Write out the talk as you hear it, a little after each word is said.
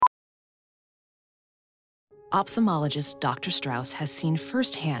Ophthalmologist Dr. Strauss has seen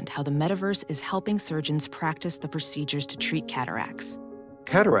firsthand how the metaverse is helping surgeons practice the procedures to treat cataracts.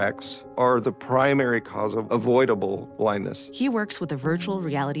 Cataracts are the primary cause of avoidable blindness. He works with a virtual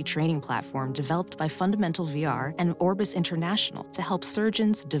reality training platform developed by Fundamental VR and Orbis International to help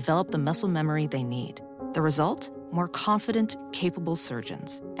surgeons develop the muscle memory they need. The result? More confident, capable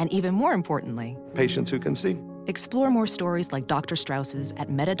surgeons. And even more importantly, Patients who can see. explore more stories like Dr. Strauss's at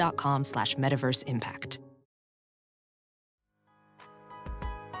meta.com/metaverseimpact.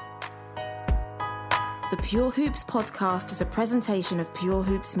 The Pure Hoops podcast is a presentation of Pure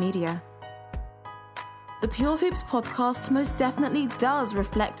Hoops Media. The Pure Hoops podcast most definitely does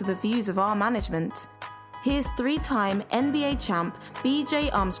reflect the views of our management. Here's three-time NBA champ BJ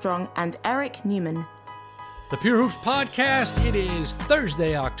Armstrong and Eric Newman. The Pure Hoops podcast, it is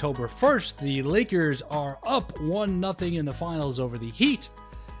Thursday, October 1st. The Lakers are up 1-0 in the finals over the Heat.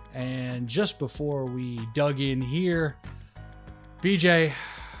 And just before we dug in here, BJ,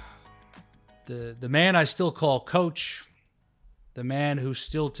 the man I still call coach, the man who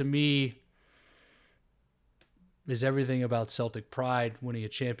still to me is everything about Celtic pride, winning a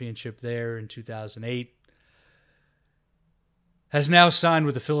championship there in 2008, has now signed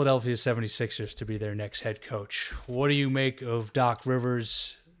with the Philadelphia 76ers to be their next head coach. What do you make of Doc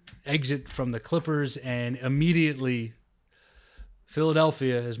Rivers' exit from the Clippers? And immediately,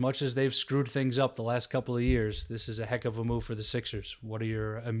 Philadelphia, as much as they've screwed things up the last couple of years, this is a heck of a move for the Sixers. What are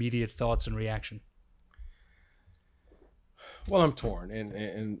your immediate thoughts and reaction? Well, I'm torn,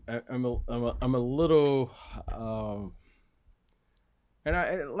 and I'm a little, and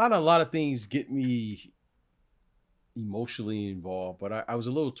a lot of things get me emotionally involved, but I was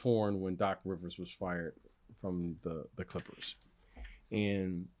a little torn when Doc Rivers was fired from the Clippers,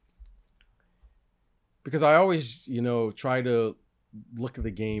 and because I always, try to look at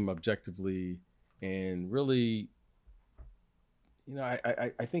the game objectively and really,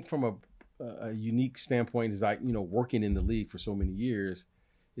 I think from a unique standpoint is that, working in the league for so many years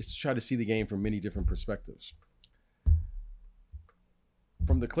is to try to see the game from many different perspectives.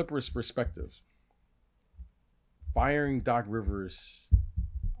 From the Clippers' perspective, firing Doc Rivers,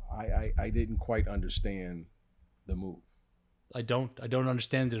 I didn't quite understand the move. I don't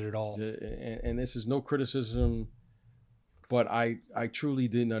understand it at all. And this is no criticism, but I truly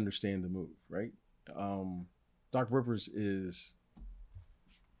didn't understand the move, right? Doc Rivers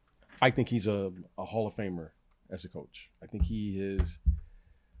I think he's a Hall of Famer as a coach. I think he's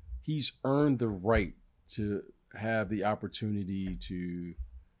earned the right to have the opportunity to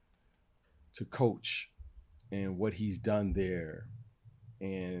coach, and what he's done there,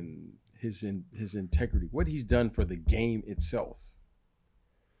 and his integrity, what he's done for the game itself,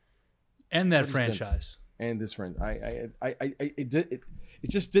 and that franchise, and this friend. It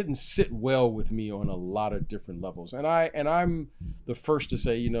just didn't sit well with me on a lot of different levels, and I'm the first to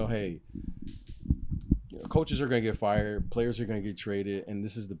say, hey, coaches are going to get fired, players are going to get traded, and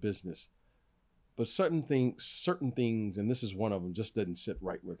this is the business. But certain things, and this is one of them, just didn't sit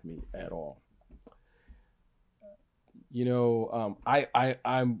right with me at all. I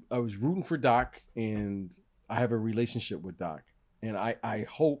was rooting for Doc, and I have a relationship with Doc, and I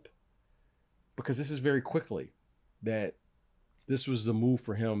hope, because this is very quickly, that this was the move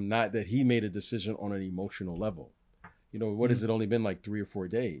for him, not that he made a decision on an emotional level. What has it only been like 3 or 4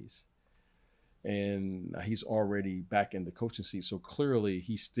 days? And he's already back in the coaching seat. So clearly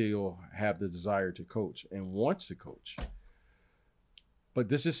he still have the desire to coach and wants to coach. But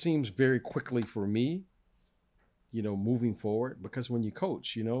this just seems very quickly for me, moving forward, because when you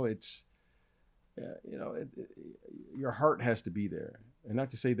coach, it's, your heart has to be there. And not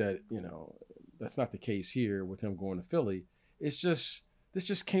to say that, that's not the case here with him going to Philly. It's just, this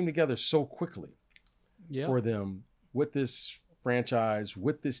just came together so quickly for them with this franchise,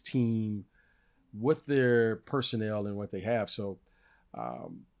 with this team, with their personnel and what they have. So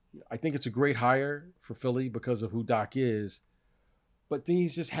I think it's a great hire for Philly because of who Doc is. But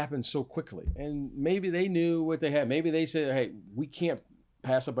things just happened so quickly. And maybe they knew what they had. Maybe they said, hey, we can't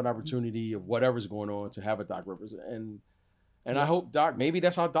pass up an opportunity of whatever's going on to have a Doc Rivers. And I hope Doc, maybe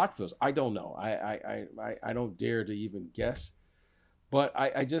that's how Doc feels. I don't know. I don't dare to even guess. But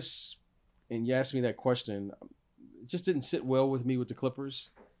I just, and you asked me that question, it just didn't sit well with me with the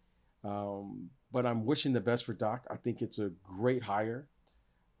Clippers. But I'm wishing the best for Doc. I think it's a great hire.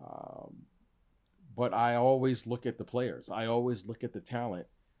 But I always look at the players. I always look at the talent.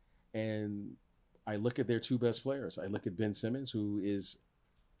 And I look at their two best players. I look at Ben Simmons, who is,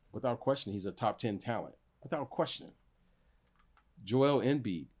 without question, he's a top 10 talent. Without question. Joel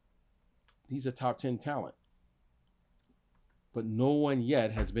Embiid, he's a top 10 talent. But no one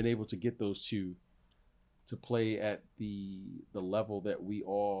yet has been able to get those two to play at the level that we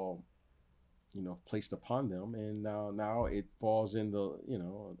all, placed upon them. And now it falls in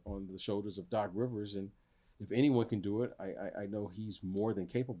on the shoulders of Doc Rivers. And if anyone can do it, I know he's more than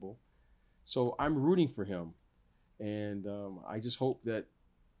capable. So I'm rooting for him. And I just hope that,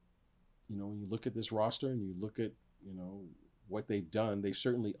 when you look at this roster and you look at, what they've done, they've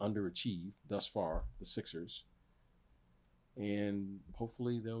certainly underachieved thus far, the Sixers. And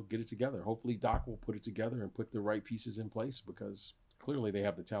hopefully they'll get it together. Hopefully Doc will put it together and put the right pieces in place, because clearly they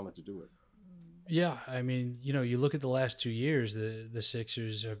have the talent to do it. Yeah, I mean, you look at the last 2 years, the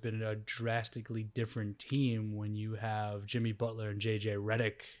Sixers have been a drastically different team when you have Jimmy Butler and JJ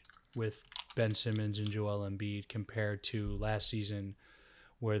Redick with Ben Simmons and Joel Embiid, compared to last season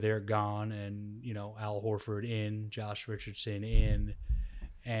where they're gone and, Al Horford in, Josh Richardson in,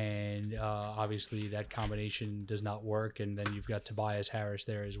 and obviously that combination does not work. And then you've got Tobias Harris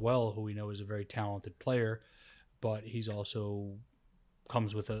there as well, who we know is a very talented player, but he's also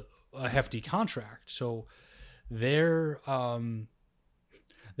comes with a hefty contract. So they're in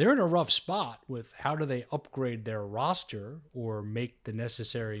a rough spot with how do they upgrade their roster or make the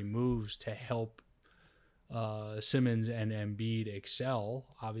necessary moves to help Simmons and Embiid excel.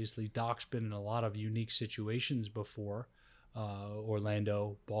 Obviously, Doc's been in a lot of unique situations before,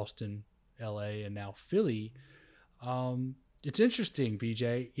 Orlando, Boston, LA, and now Philly. It's interesting,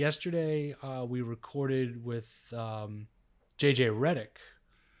 BJ. Yesterday, we recorded with JJ Redick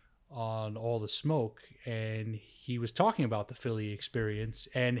on All the Smoke, and he was talking about the Philly experience,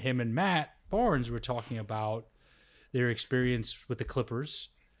 and him and Matt Barnes were talking about their experience with the Clippers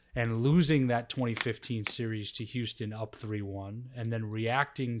and losing that 2015 series to Houston up 3-1, and then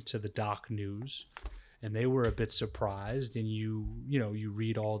reacting to the Doc news. And they were a bit surprised. And you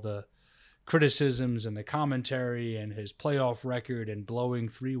read all the criticisms and the commentary and his playoff record and blowing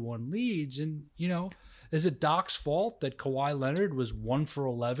 3-1 leads. And, is it Doc's fault that Kawhi Leonard was 1 for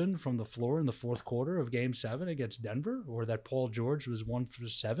 11 from the floor in the fourth quarter of Game 7 against Denver, or that Paul George was 1 for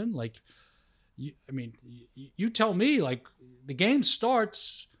 7? You tell me. The game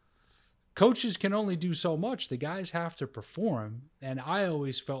starts. Coaches can only do so much. The guys have to perform. And I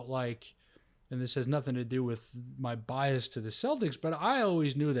always felt like, and this has nothing to do with my bias to the Celtics, but I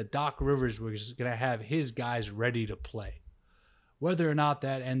always knew that Doc Rivers was going to have his guys ready to play. Whether or not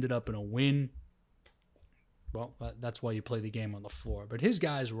that ended up in a win, well, that's why you play the game on the floor. But his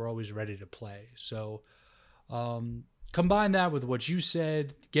guys were always ready to play. So combine that with what you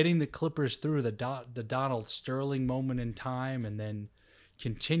said, getting the Clippers through the Donald Sterling moment in time, and then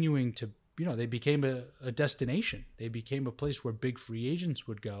continuing to, they became a destination. They became a place where big free agents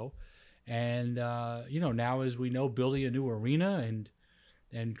would go. And, now, as we know, building a new arena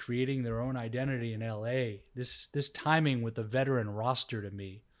and creating their own identity in LA, this timing with the veteran roster, to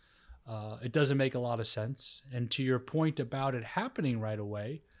me, it doesn't make a lot of sense. And to your point about it happening right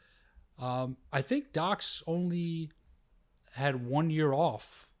away, I think Doc's only had 1 year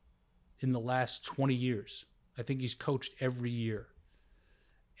off in the last 20 years. I think he's coached every year.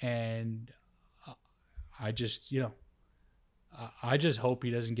 And I just hope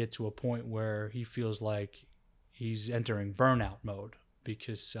he doesn't get to a point where he feels like he's entering burnout mode,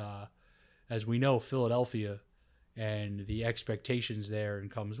 because as we know, Philadelphia and the expectations there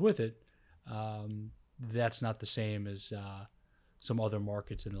and comes with it, that's not the same as some other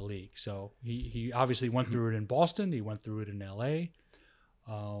markets in the league. So he obviously went through it in Boston. He went through it in LA.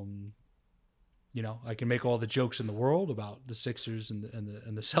 I can make all the jokes in the world about the Sixers and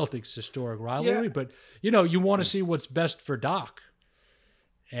the Celtics' historic rivalry, but you want to see what's best for Doc.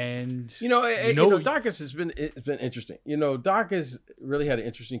 And Doc has been interesting. Doc has really had an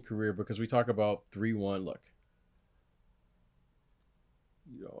interesting career, because we talk about 3-1. Look,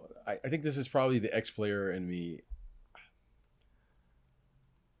 I think this is probably the ex-player in me.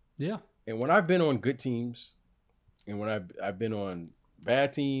 Yeah. And when I've been on good teams, and when I've been on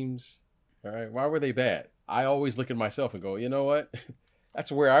bad teams. All right. Why were they bad? I always look at myself and go, you know what?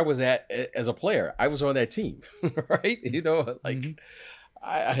 That's where I was at as a player. I was on that team, right?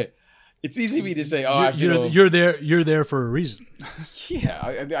 It's easy for me to say, you're there for a reason.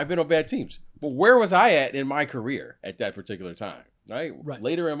 Yeah. I've been on bad teams, but where was I at in my career at that particular time? Right.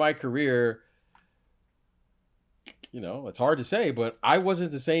 Later in my career, it's hard to say, but I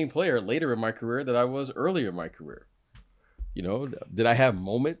wasn't the same player later in my career that I was earlier in my career. Did I have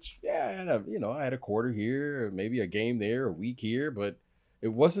moments? Yeah, I had a quarter here, maybe a game there, a week here, but it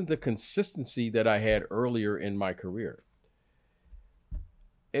wasn't the consistency that I had earlier in my career.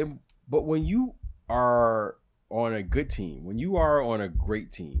 But when you are on a good team, when you are on a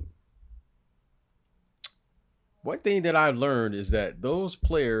great team, one thing that I've learned is that those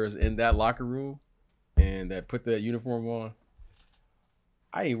players in that locker room and that put that uniform on,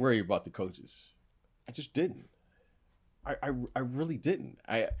 I ain't worried about the coaches. I just didn't. I really didn't.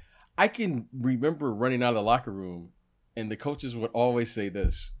 I can remember running out of the locker room, and the coaches would always say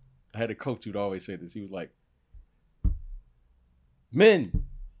this. I had a coach who'd always say this. He was like, "Men,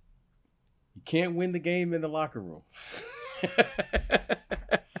 you can't win the game in the locker room."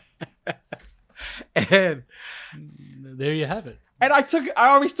 And there you have it. And I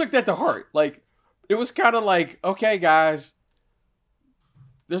always took that to heart. Like, it was kind of like, okay, guys,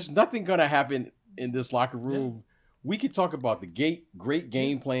 there's nothing going to happen in this locker room. Yeah. We could talk about the great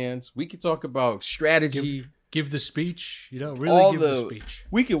game plans. We could talk about strategy. Give the speech. Really give the speech.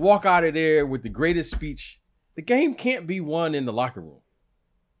 We could walk out of there with the greatest speech. The game can't be won in the locker room.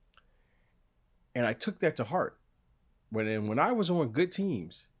 And I took that to heart. When I was on good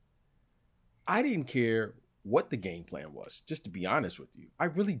teams, I didn't care what the game plan was, just to be honest with you. I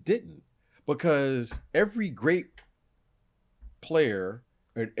really didn't. Because every great player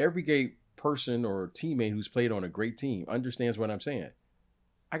and every great person or teammate who's played on a great team understands what I'm saying.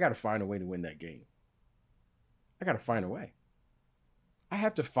 I got to find a way to win that game. I got to find a way. I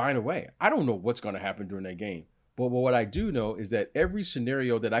have to find a way. I don't know what's going to happen during that game. But what I do know is that every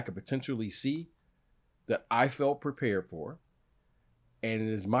scenario that I could potentially see that I felt prepared for, and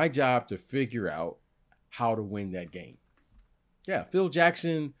it is my job to figure out how to win that game. Yeah, Phil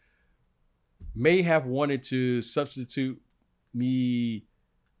Jackson may have wanted to substitute me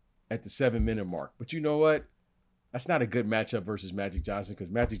at the 7-minute mark. But you know what? That's not a good matchup versus Magic Johnson, because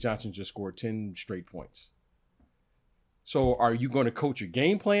Magic Johnson just scored 10 straight points. So are you going to coach your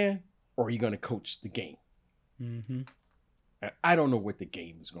game plan, or are you going to coach the game? Mm-hmm. I don't know what the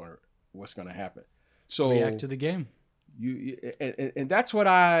game is what's going to happen. So react to the game. And that's what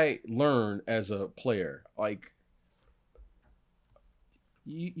I learned as a player. Like,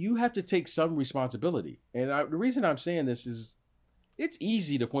 you have to take some responsibility. And the reason I'm saying this is, it's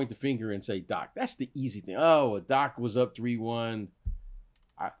easy to point the finger and say, Doc, that's the easy thing. Oh, Doc was up 3-1.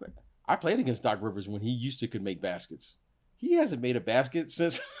 I played against Doc Rivers when he could make baskets. He hasn't made a basket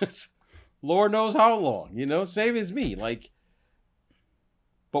since Lord knows how long, same as me.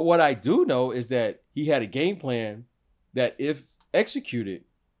 But what I do know is that he had a game plan that, if executed,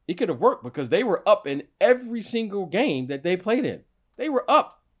 it could have worked, because they were up in every single game that they played in. They were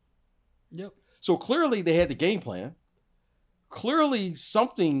up. Yep. So clearly they had the game plan. Clearly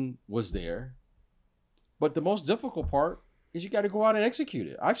something was there. But the most difficult part is you got to go out and execute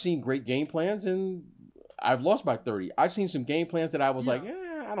it. I've seen great game plans and I've lost by 30. I've seen some game plans that I was like,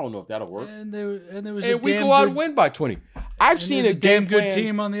 I don't know if that'll work. And we go out and win by 20. I've seen a damn good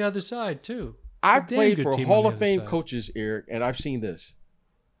team on the other side too. I've played for Hall of Fame coaches, Eric, and I've seen this.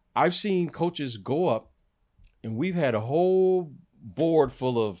 I've seen coaches go up, and we've had a whole board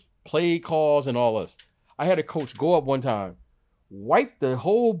full of play calls and all this. I had a coach go up one time, wipe the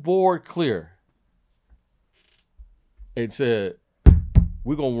whole board clear, and said,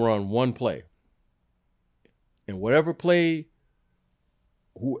 we're going to run one play. And whatever play,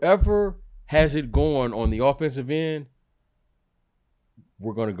 whoever has it going on the offensive end,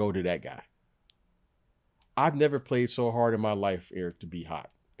 we're going to go to that guy. I've never played so hard in my life, Eric, to be hot.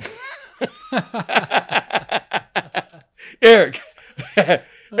 Eric.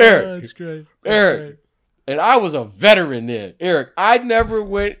 That's great. Eric. And I was a veteran then. Eric, I never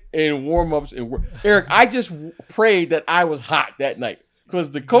went in warm-ups. Eric, I just prayed that I was hot that night.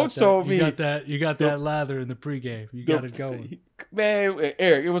 Because the coach told me. You got that lather in the pregame. You got it going. Man,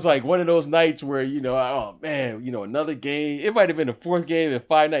 Eric, it was like one of those nights where, oh, man, another game. It might have been the fourth game in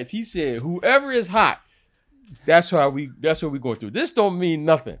 5 nights. He said, whoever is hot, that's what we going through. This don't mean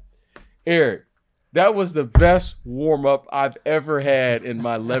nothing. Eric, that was the best warm-up I've ever had in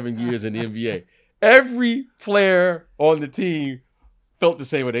my 11 years in the NBA. Every player on the team felt the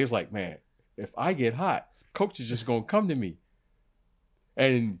same way. They was like, man, if I get hot, coach is just going to come to me.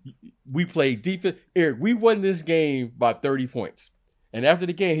 And we played defense. Eric, we won this game by 30 points. And after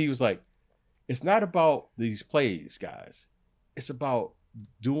the game, he was like, it's not about these plays, guys. It's about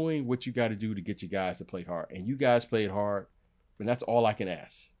doing what you got to do to get your guys to play hard. And you guys played hard, and that's all I can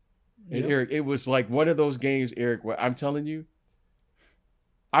ask. And Eric, it was like one of those games, Eric, where I'm telling you,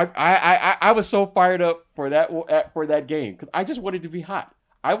 I was so fired up for that game, because I just wanted to be hot.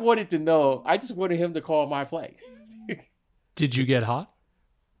 I wanted to know. I just wanted him to call my play. Did you get hot?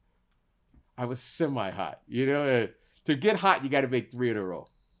 I was semi-hot. To get hot, you got to make 3 in a row.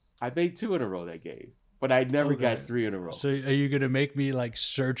 I made 2 in a row that game, but I never got 3 in a row. So are you going to make me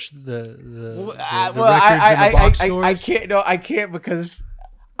search the records in the I box scores? I can't. No, I can't, because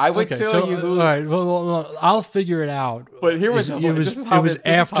I would tell you who. All right, well, I'll figure it out. But here was this is how this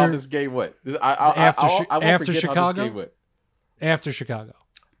game went. After Chicago. After Chicago.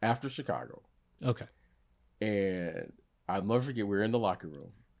 After Chicago. Okay. And I'll never forget, we were in the locker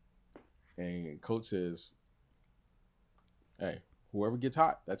room, and coach says, "Hey, whoever gets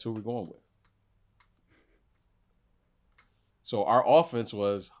hot, that's who we're going with." So our offense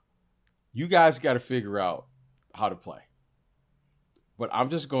was, you guys got to figure out how to play. But I'm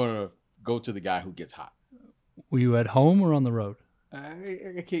just going to go to the guy who gets hot. Were you at home or on the road?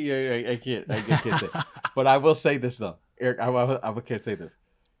 I can't say. But I will say this, though. Eric, I can't say this.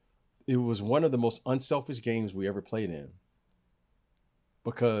 It was one of the most unselfish games we ever played in.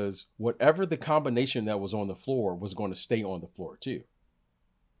 Because whatever the combination that was on the floor was going to stay on the floor, too.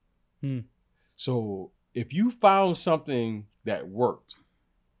 So if you found something that worked.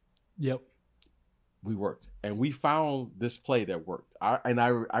 Yep. We worked. And we found this play that worked. I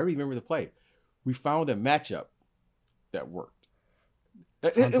remember the play. We found a matchup that worked.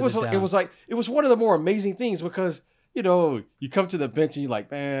 It was one of the more amazing things because, you come to the bench and you're like,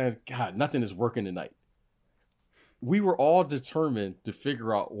 man, God, nothing is working tonight. We were all determined to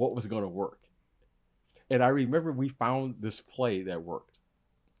figure out what was going to work. And I remember we found this play that worked.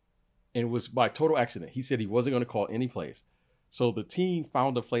 And it was by total accident. He said he wasn't going to call any plays. So the team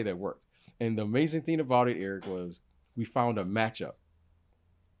found a play that worked. And the amazing thing about it, Eric, was we found a matchup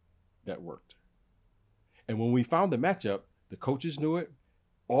that worked. And when we found the matchup, the coaches knew it,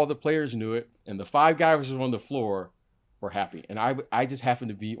 all the players knew it, and the 5 guys who were on the floor were happy. And I just happened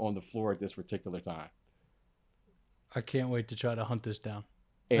to be on the floor at this particular time. I can't wait to try to hunt this down.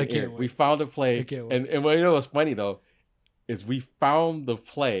 And Eric, we found a play. And what's funny, though, is we found the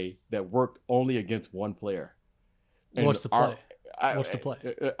play that worked only against one player. And what's the play? What's the play?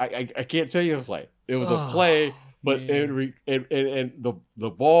 I can't tell you the play. It was a play, but and the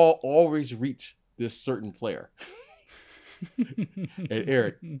ball always reached this certain player. And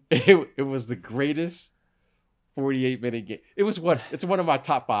Eric, it was the greatest 48-minute game. It's one of my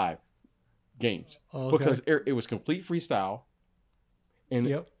top 5 games because it was complete freestyle,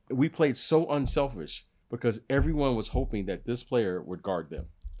 and we played so unselfish because everyone was hoping that this player would guard them.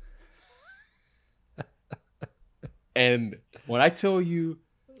 And when I tell you,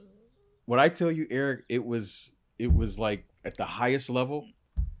 Eric, it was like at the highest level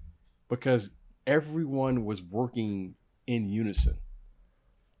because everyone was working in unison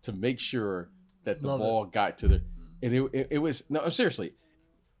to make sure that the ball got to the, and it was, no, seriously,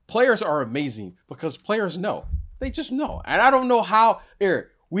 players are amazing because players know, they just know. And I don't know how, Eric,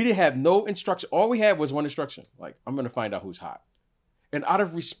 we didn't have no instruction. All we had was one instruction. Like, I'm going to find out who's hot. And out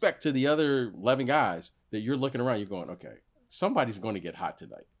of respect to the other 11 guys that you're looking around, you're going, okay, somebody's going to get hot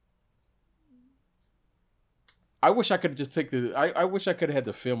tonight. I wish I could just I wish I could have had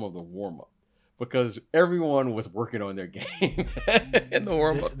the film of the warm-up because everyone was working on their game in the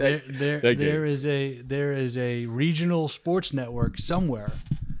warm-up. There is a regional sports network somewhere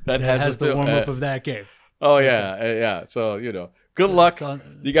that has the warm-up of that game. Oh, yeah. So, good luck.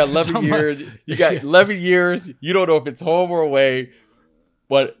 You got 11 years. You got 11 years. You don't know if it's home or away.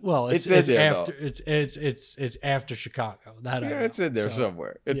 But it's in there. It's after Chicago. It's in there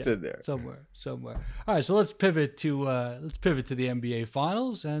somewhere. It's in there somewhere. All right, so let's pivot to the NBA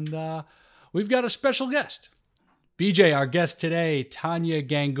Finals, and we've got a special guest. BJ, our guest today, Tanya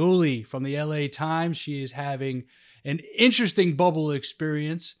Ganguly from the LA Times. She is having an interesting bubble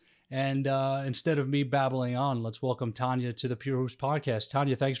experience, and instead of me babbling on, let's welcome Tanya to the Pure Hoops podcast.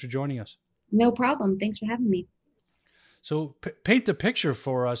 Tanya, thanks for joining us. No problem. Thanks for having me. So paint the picture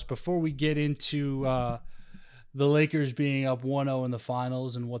for us before we get into the Lakers being up 1-0 in the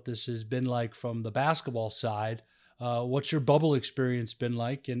finals and what this has been like from the basketball side. What's your bubble experience been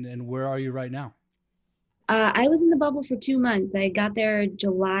like, and where are you right now? I was in the bubble for 2 months. I got there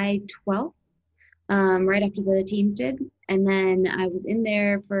July 12th, right after the teams did. And then I was in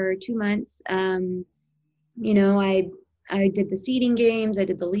there for 2 months. I did the seeding games. I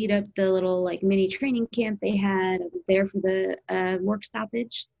did the lead up, the little mini training camp they had. I was there for the work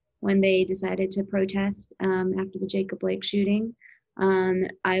stoppage when they decided to protest after the Jacob Blake shooting.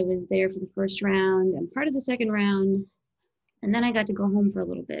 I was there for the first round and part of the second round. And then I got to go home for a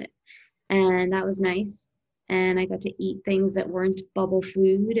little bit. And that was nice. And I got to eat things that weren't bubble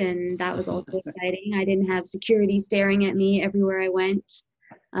food. And that was also exciting. I didn't have security staring at me everywhere I went.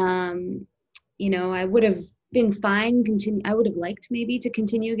 I would have been fine. I would have liked maybe to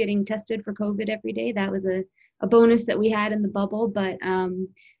continue getting tested for COVID every day. That was a bonus that we had in the bubble, but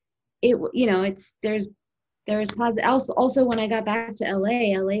there's there was positive. Also, when I got back to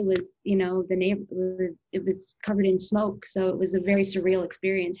LA was, the neighborhood, it was covered in smoke. So it was a very surreal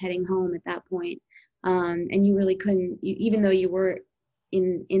experience heading home at that point. And you really couldn't, even though you were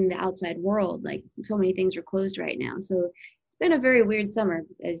in the outside world, like so many things are closed right now. So it's been a very weird summer,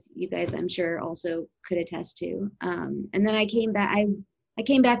 as you guys, I'm sure, also could attest to. And then I came back. I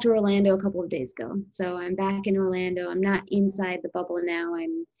came back to Orlando a couple of days ago. So I'm back in Orlando. I'm not inside the bubble now.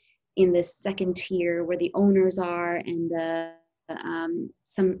 I'm in the second tier where the owners are and the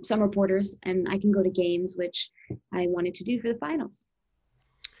some reporters, and I can go to games, which I wanted to do for the finals.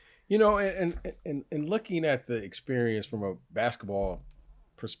 And looking at the experience from a basketball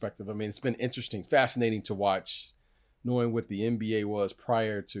perspective, I mean, it's been interesting, fascinating to watch, knowing what the NBA was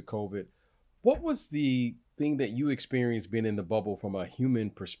prior to COVID. What was the thing that you experienced being in the bubble from a human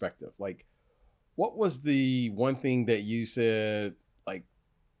perspective? Like, what was the one thing that you said, like,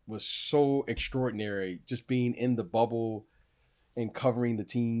 was so extraordinary, just being in the bubble and covering the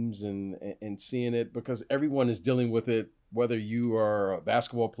teams and seeing it? Because everyone is dealing with it, whether you are a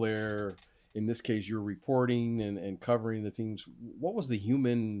basketball player, in this case, you're reporting and covering the teams. What was the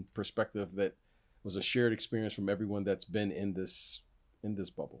human perspective that was a shared experience from everyone that's been in this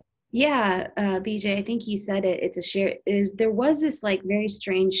bubble? Yeah, BJ, I think you said it. It's a shared. There was this like very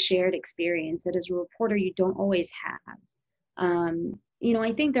strange shared experience that as a reporter you don't always have.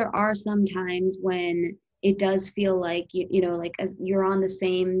 I think there are some times when it does feel like like as you're on the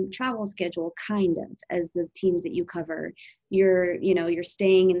same travel schedule kind of as the teams that you cover. You're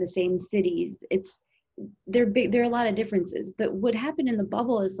staying in the same cities. There are a lot of differences, but what happened in the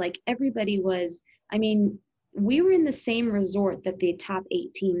bubble is like everybody was, we were in the same resort that the top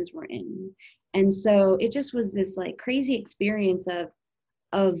 8 teams were in. And so it just was this like crazy experience of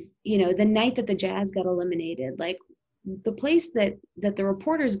the night that the Jazz got eliminated, like the place that the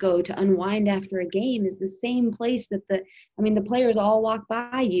reporters go to unwind after a game is the same place that the players all walk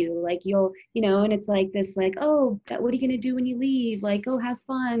by you, like and it's like this, like, oh, what are you going to do when you leave? Like, oh, have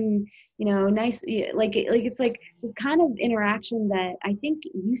fun, nice. It's like this kind of interaction that I think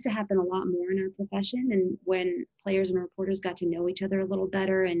used to happen a lot more in our profession. And when players and reporters got to know each other a little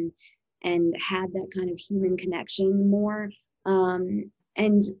better and had that kind of human connection more,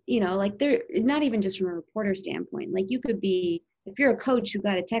 and like they're not even just from a reporter standpoint, like you could be, if you're a coach who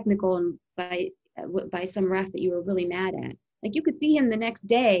got a technical and by some ref that you were really mad at, like you could see him the next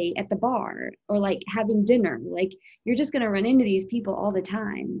day at the bar or like having dinner. Like you're just going to run into these people all the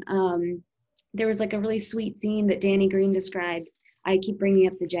time. There was like a really sweet scene that Danny Green described. I keep bringing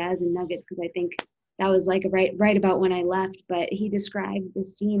up the Jazz and Nuggets because I think that was like right about when I left, but he described the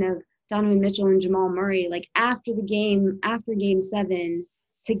scene of Donovan Mitchell and Jamal Murray, like after game 7,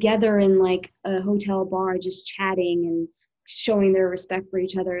 together in like a hotel bar, just chatting and showing their respect for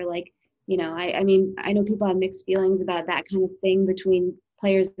each other. Like, I know people have mixed feelings about that kind of thing between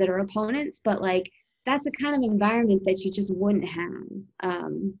players that are opponents, but like, that's the kind of environment that you just wouldn't have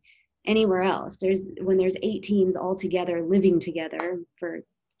anywhere else. When there's 8 teams all together, living together for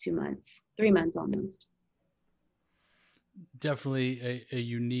 3 months almost. Definitely a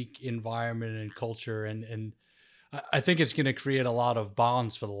unique environment and culture, and I think it's going to create a lot of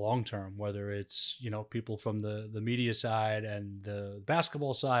bonds for the long term, whether it's people from the media side and the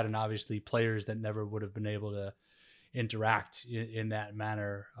basketball side, and obviously players that never would have been able to interact in that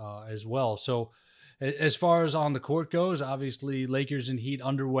manner as well. So as far as on the court goes, obviously Lakers and Heat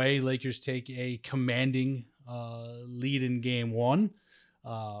underway. Lakers take a commanding lead in game 1.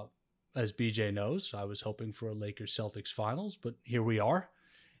 As BJ knows, I was hoping for a Lakers-Celtics finals, but here we are.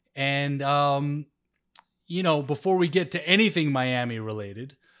 And, before we get to anything Miami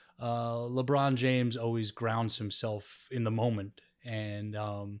related, LeBron James always grounds himself in the moment. And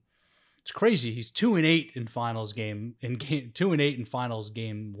it's crazy. He's 2-8 in finals game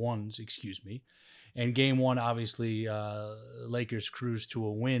 1s, excuse me. And game 1, obviously, Lakers cruise to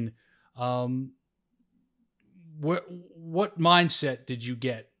a win. What mindset did you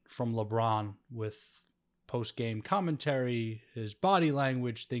get from LeBron with post-game commentary, his body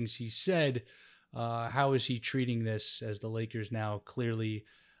language, things he said? How is he treating this as the Lakers now clearly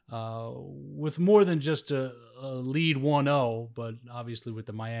with more than just a lead 1-0, but obviously with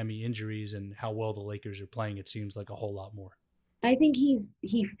the Miami injuries and how well the Lakers are playing, it seems like a whole lot more. I think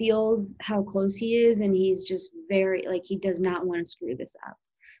he feels how close he is, and he's just very, like, he does not want to screw this up.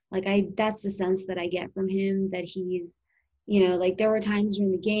 Like, that's the sense that I get from him, that he's, like there were times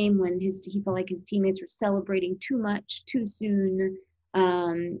during the game when he felt like his teammates were celebrating too much, too soon.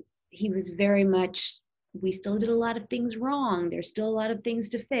 He was very much, we still did a lot of things wrong. There's still a lot of things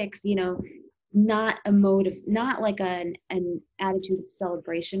to fix, not a mode of, not like an attitude of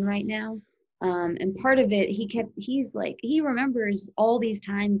celebration right now. And part of it, he remembers all these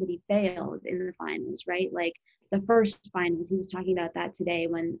times that he failed in the finals, right? Like the first finals, he was talking about that today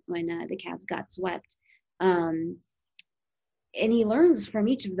when the Cavs got swept. And he learns from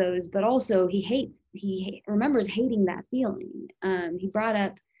each of those, but also he remembers hating that feeling.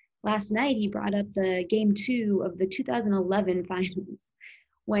 Last night, he brought up the game 2 of the 2011 finals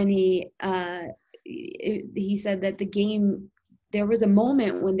when he said that the game, there was a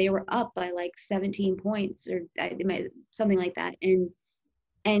moment when they were up by like 17 points or something like that.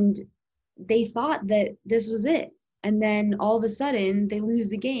 And they thought that this was it. And then all of a sudden they lose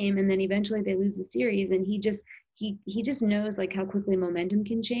the game, and then eventually they lose the series. And he just knows like how quickly momentum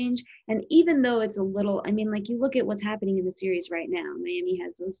can change. And even though it's a little, I mean, like you look at what's happening in the series right now, Miami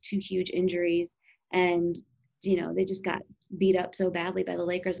has those 2 huge injuries, and, they just got beat up so badly by the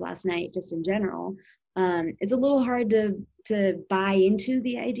Lakers last night, just in general. It's a little hard to buy into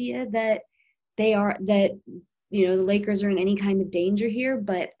the idea that the Lakers are in any kind of danger here,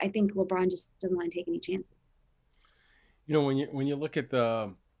 but I think LeBron just doesn't want to take any chances. When you look at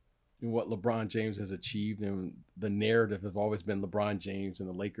what LeBron James has achieved, and the narrative has always been LeBron James and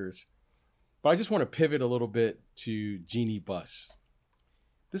the Lakers. But I just want to pivot a little bit to Jeannie Buss.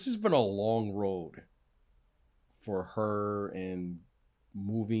 This has been a long road for her, and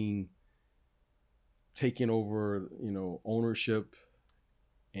taking over, ownership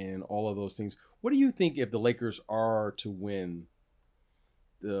and all of those things. What do you think if the Lakers are to win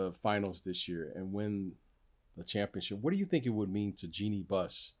the finals this year and win the championship? What do you think it would mean to Jeannie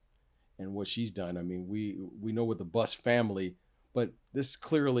Buss and what she's done? I mean, we know with the Buss family, but this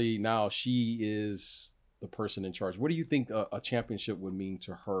clearly now she is the person in charge. What do you think a championship would mean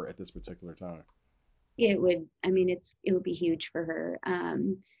to her at this particular time? It would be huge for her.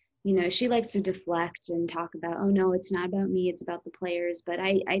 She likes to deflect and talk about, oh no, it's not about me, it's about the players. But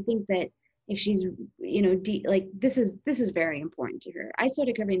I think that if she's, this is very important to her. I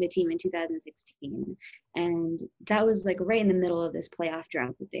started covering the team in 2016, and that was like right in the middle of this playoff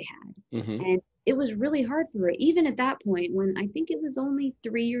drought that they had. Mm-hmm. And it was really hard for her, even at that point when I think it was only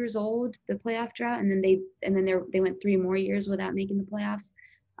 3 years old, the playoff drought, and then they went 3 more years without making the playoffs.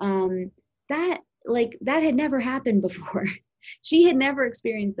 That had never happened before. She had never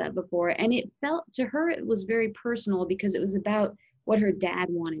experienced that before. And it felt to her, it was very personal because it was about what her dad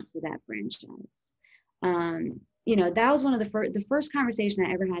wanted for that franchise. That was one of the first conversation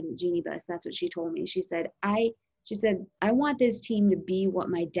I ever had with Jeannie Buss. That's what she told me. She said, I want this team to be what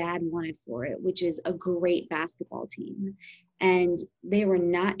my dad wanted for it, which is a great basketball team. And they were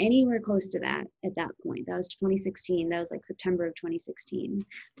not anywhere close to that at that point. That was 2016. That was like September of 2016.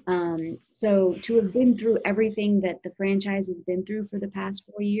 So to have been through everything that the franchise has been through for the past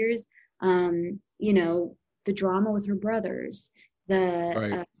 4 years, the drama with her brothers,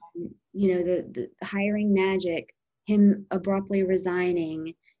 the hiring Magic, him abruptly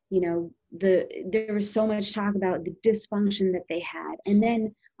resigning, there was so much talk about the dysfunction that they had. And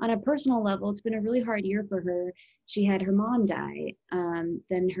then on a personal level, it's been a really hard year for her. She had her mom die.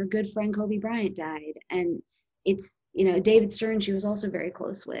 Then her good friend Kobe Bryant died. And it's, David Stern, she was also very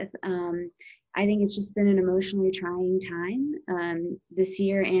close with. I think it's just been an emotionally trying time this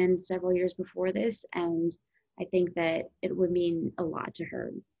year and several years before this. And I think that it would mean a lot to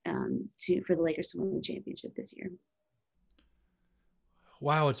her for the Lakers to win the championship this year.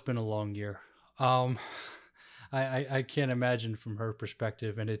 Wow, it's been a long year. I can't imagine from her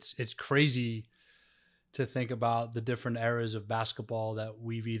perspective, and it's crazy to think about the different eras of basketball that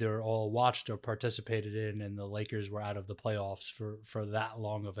we've either all watched or participated in, and the Lakers were out of the playoffs for that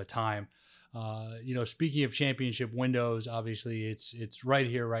long of a time. Speaking of championship windows, obviously it's right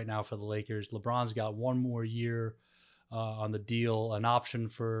here, right now for the Lakers. LeBron's got one more year on the deal, an option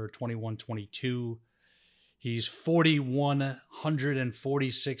for 21-22. He's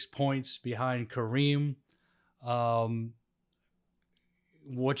 4,146 points behind Kareem.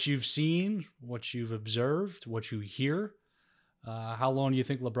 What you've seen, what you've observed, what you hear, how long do you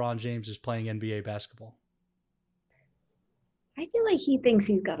think LeBron James is playing NBA basketball? I feel like he thinks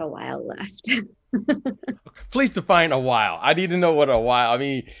he's got a while left. Please define a while. I need to know what a while. I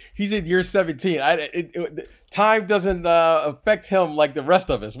mean, he's in year 17. Time doesn't affect him like the rest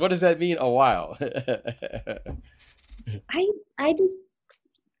of us. What does that mean, a while? I just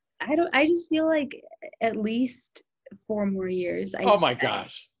feel like at least 4 more years. Oh my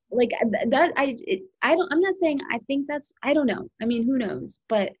gosh. I'm not saying I think that's, I don't know. I mean, who knows?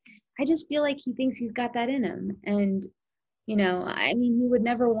 But I just feel like he thinks he's got that in him. And, he would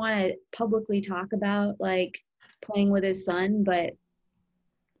never want to publicly talk about like playing with his son, but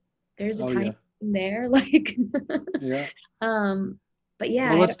there's a time there. Like, yeah. But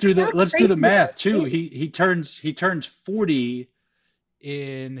yeah, well, let's do the math too. Right? He turns 40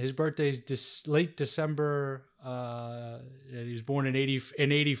 in his birthday's late December. And he was born in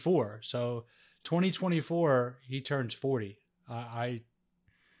 84. So 2024, he turns 40.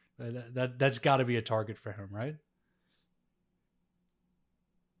 That's got to be a target for him, right?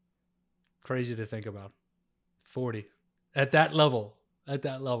 Crazy to think about. 40 at that level,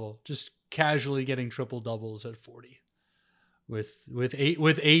 just casually getting triple doubles at 40 with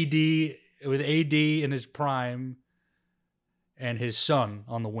AD in his prime and his son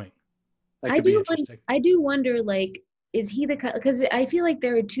on the wing. That could be interesting. I do wonder, like, is he because I feel like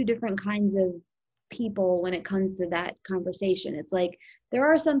there are two different kinds of people when it comes to that conversation. It's like there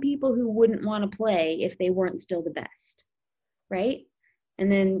are some people who wouldn't want to play if they weren't still the best, right?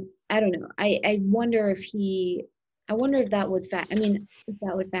 And then I don't know. I wonder if that would if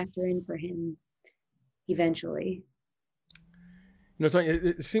that would factor in for him eventually. You know,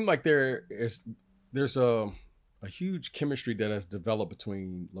 it seemed like there's a huge chemistry that has developed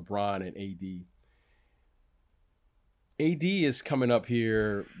between LeBron and AD. AD is coming up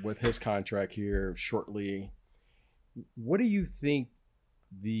here with his contract here shortly. What do you think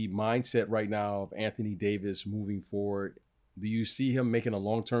the mindset right now of Anthony Davis moving forward? Do you see him making a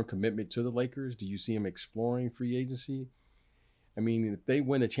long-term commitment to the Lakers? Do you see him exploring free agency? I mean, if they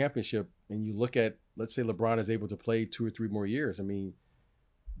win a championship and you look at, let's say LeBron is able to play 2 or 3 more years, I mean,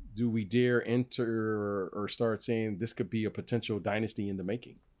 do we dare enter or start saying this could be a potential dynasty in the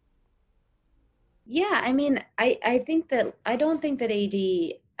making? Yeah, I mean, I think that I don't think that AD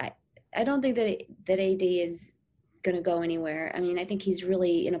is going to go anywhere. I mean, I think he's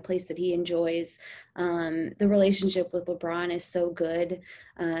really in a place that he enjoys. The relationship with LeBron is so good.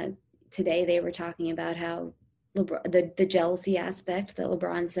 Today they were talking about how the jealousy aspect that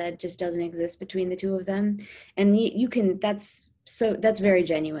LeBron said just doesn't exist between the two of them, and you can that's very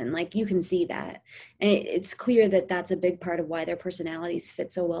genuine. Like, you can see that, and it's clear that that's a big part of why their personalities fit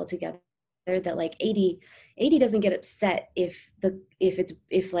so well together. That like AD doesn't get upset if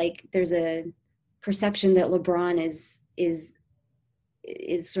like there's a perception that LeBron is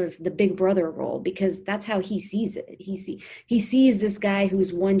sort of the big brother role, because that's how he sees it. He sees this guy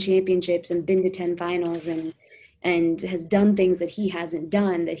who's won championships and been to 10 finals and has done things that he hasn't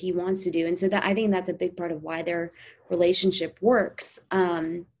done that he wants to do. And so that, I think that's a big part of why their relationship works.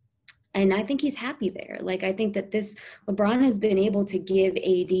 And I think he's happy there. Like, I think that LeBron has been able to give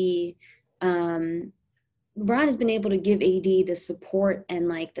AD the support and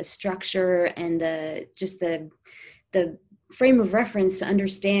like the structure and the frame of reference to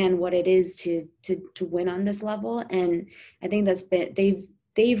understand what it is to win on this level. And I think that's been,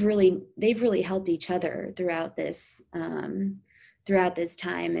 they've really helped each other throughout this time.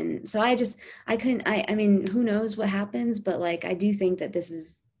 And so I mean, who knows what happens, but like, I do think that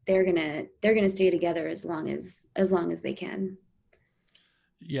they're gonna stay together as long as they can.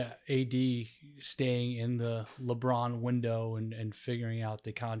 Yeah, AD staying in the LeBron window and figuring out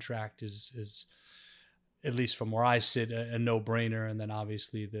the contract is at least from where I sit, a no-brainer. And then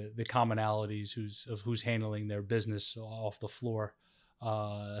obviously the commonalities who's handling their business off the floor,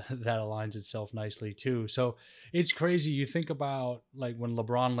 that aligns itself nicely too. So it's crazy. You think about like when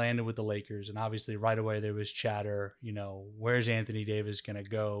LeBron landed with the Lakers, and obviously right away there was chatter, where's Anthony Davis going to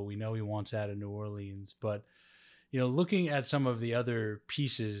go? We know he wants out of New Orleans, but looking at some of the other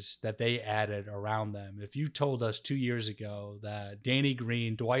pieces that they added around them, if you told us 2 years ago that Danny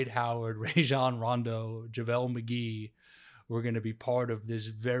Green, Dwight Howard, Rajon Rondo, JaVale McGee were going to be part of this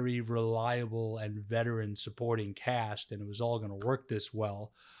very reliable and veteran supporting cast, and it was all going to work this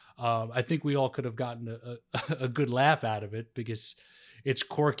well, I think we all could have gotten a good laugh out of it, because it's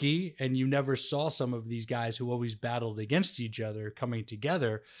quirky, and you never saw some of these guys who always battled against each other coming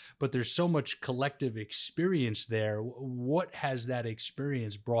together, but there's so much collective experience there. What has that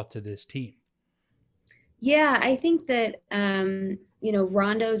experience brought to this team? Yeah, I think that,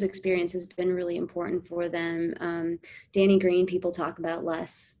 Rondo's experience has been really important for them. Danny Green, people talk about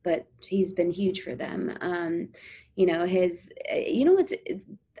less, but he's been huge for them.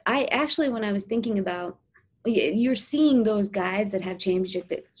 I actually, when I was thinking about, you're seeing those guys that have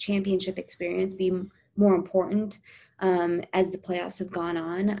championship experience be more important as the playoffs have gone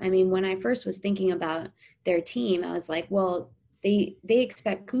on. I mean, when I first was thinking about their team, I was like, well, they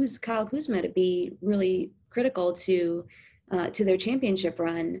expect Kyle Kuzma to be really critical to their championship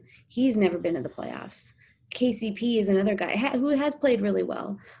run. He's never been to the playoffs. KCP is another guy who has played really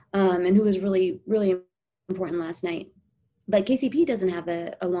well and who was really, really important last night. But KCP doesn't have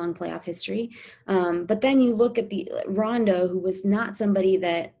a long playoff history. But then you look at the Rondo, who's somebody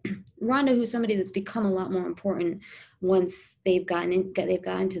that's become a lot more important once they've gotten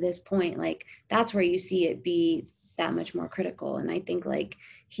to this point, like that's where you see it be that much more critical. And I think like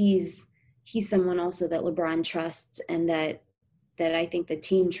he's someone also that LeBron trusts, and that I think the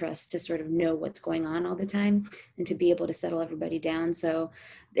team trusts to sort of know what's going on all the time and to be able to settle everybody down. So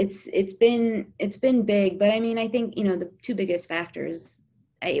it's been big, but I mean, I think, the two biggest factors,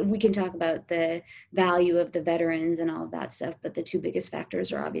 we can talk about the value of the veterans and all of that stuff, but the two biggest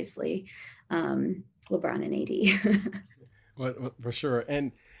factors are obviously LeBron and AD. Well, for sure.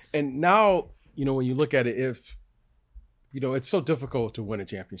 And now, when you look at it, if, it's so difficult to win a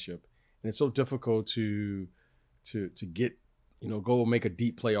championship, and it's so difficult to get, go make a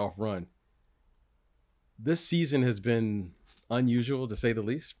deep playoff run. This season has been unusual, to say the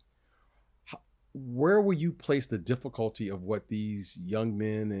least. Where will you place the difficulty of what these young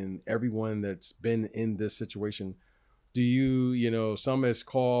men and everyone that's been in this situation? Do you, some has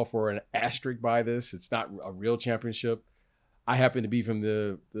called for an asterisk by this? It's not a real championship. I happen to be from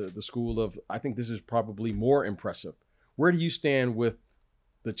the school of, I think this is probably more impressive. Where do you stand with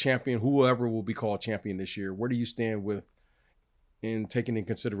the champion, whoever will be called champion this year? Where do you stand with, in taking in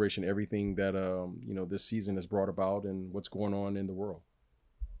consideration everything that, this season has brought about and what's going on in the world?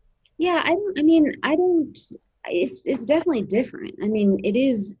 Yeah, it's definitely different. I mean, it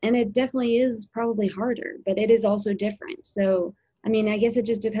is, and it definitely is probably harder, but it is also different. So, I mean, I guess it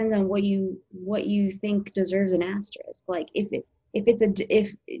just depends on what you think deserves an asterisk. Like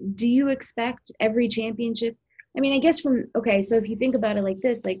do you expect every championship? I mean, I guess so if you think about it like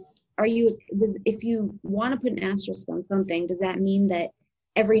this, like, if you want to put an asterisk on something, does that mean that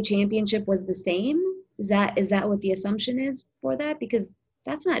every championship was the same? Is that what the assumption is for that? Because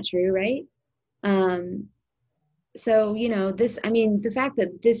that's not true, right? So, the fact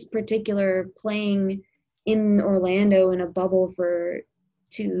that this particular playing in Orlando in a bubble for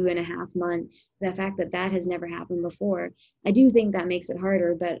 2.5 months, the fact that has never happened before, I do think that makes it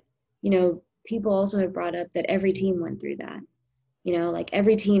harder. But, people also have brought up that every team went through that. Like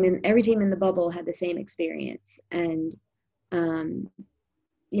every team in the bubble had the same experience. And,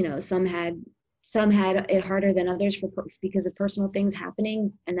 some had it harder than others because of personal things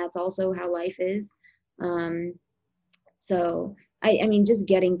happening. And that's also how life is. So I mean, just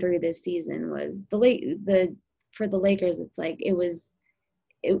getting through this season was for the Lakers. It's like,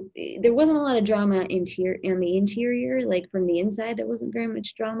 there wasn't a lot of drama in the interior, like from the inside, there wasn't very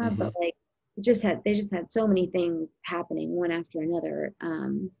much drama, Mm-hmm. but like, they just had so many things happening one after another,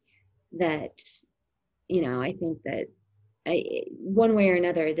 that, I think that one way or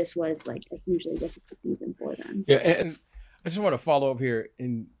another, this was like a hugely difficult season for them. Yeah. And I just want to follow up here,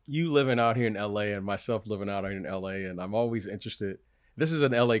 and you living out here in LA and myself living out here in LA, and I'm always interested. This is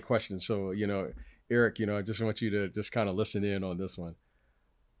an LA question. So, Eric, I just want you to just kind of listen in on this one.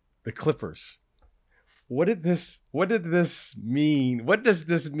 The Clippers. What did this mean? What does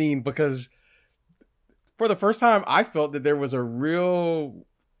this mean? Because for the first time, I felt that there was a real,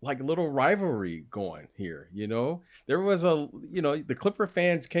 like, little rivalry going here. There was the Clipper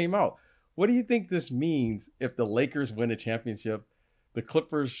fans came out. What do you think this means if the Lakers win a championship, the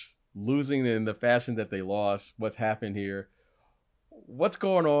Clippers losing in the fashion that they lost? What's happened here? What's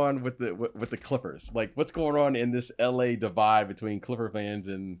going on with the Clippers? Like, what's going on in this LA divide between Clipper fans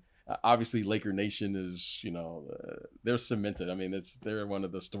and obviously Laker Nation is, they're cemented. I mean, they're one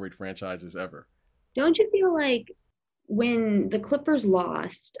of the storied franchises ever. Don't you feel like when the Clippers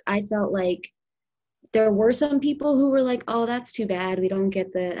lost, I felt like there were some people who were like, oh, that's too bad, we don't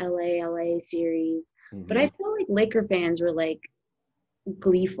get the LA series. Mm-hmm. But I felt like Laker fans were like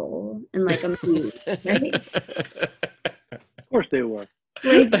gleeful and like amused, right? Of course they were.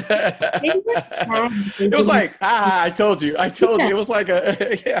 Like, it was like, I told you. It was like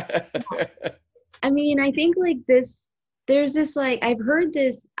yeah. I mean, I think like there's this, like, I've heard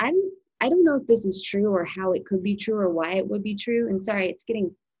this, I don't know if this is true or how it could be true or why it would be true. And sorry, it's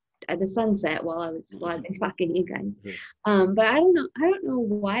getting the sunset while I've been talking to you guys. But I don't know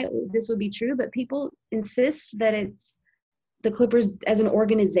why this would be true, but people insist that it's the Clippers as an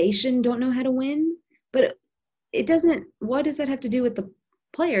organization don't know how to win. But it doesn't, what does that have to do with the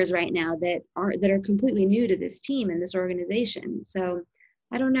players right now that are completely new to this team and this organization? So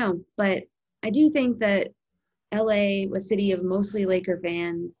I don't know, but I do think that LA, a city of mostly Laker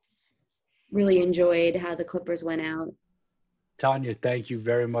fans, really enjoyed how the Clippers went out. Tanya, thank you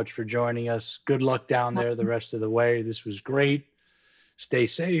very much for joining us. Good luck down there the rest of the way. This was great. Stay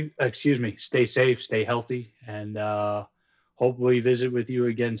safe, stay healthy, and hopefully visit with you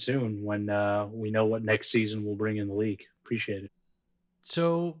again soon when we know what next season will bring in the league. Appreciate it.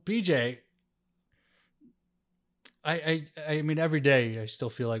 So, BJ, I mean, every day I still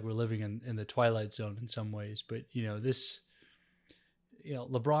feel like we're living in the twilight zone in some ways. But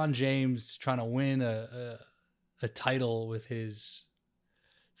LeBron James trying to win a title with his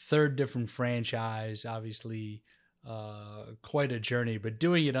third different franchise, obviously quite a journey, but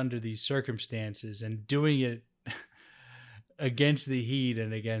doing it under these circumstances and doing it against the Heat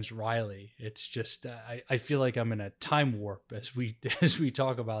and against Riley. It's just, I feel like I'm in a time warp as we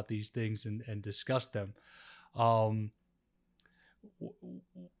talk about these things and discuss them. I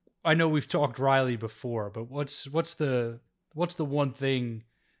know we've talked Riley before, but what's the one thing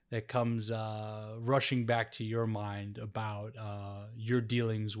that comes rushing back to your mind about your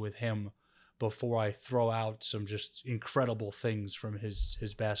dealings with him before I throw out some just incredible things from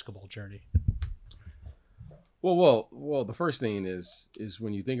his basketball journey? Well. The first thing is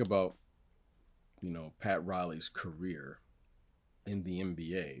when you think about, Pat Riley's career in the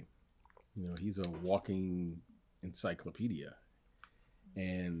NBA. He's a walking encyclopedia,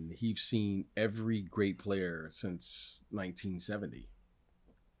 and he's seen every great player since 1970.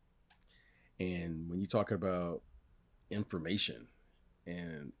 And when you talk about information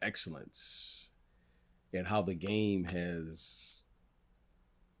and excellence and how the game has,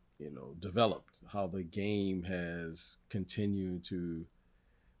 developed, how the game has continued to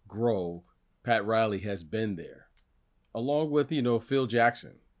grow, Pat Riley has been there, along with, Phil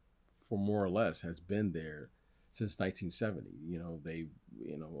Jackson, for more or less, has been there since 1970.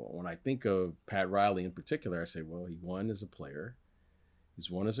 When I think of Pat Riley in particular, I say, well, he won as a player,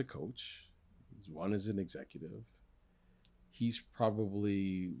 he's won as a coach, he's won as an executive. He's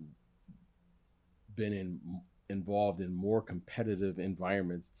probably been involved in more competitive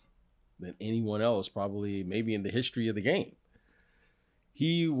environments than anyone else, probably maybe in the history of the game.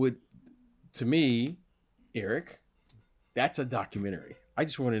 He would, to me, Eric, that's a documentary. I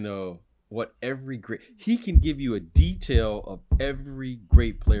just want to know what he can give you a detail of every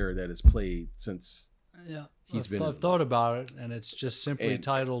great player that has played since I've thought about it, and it's just simply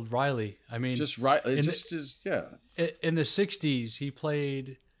titled Riley. I mean, just right. It in just is, yeah. In the 60s, he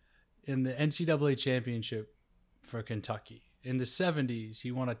played in the NCAA championship for Kentucky. In the 70s,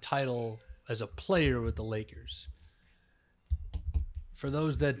 he won a title as a player with the Lakers. For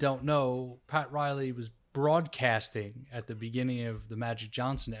those that don't know, Pat Riley was broadcasting at the beginning of the Magic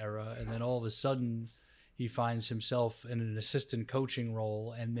Johnson era, and then all of a sudden he finds himself in an assistant coaching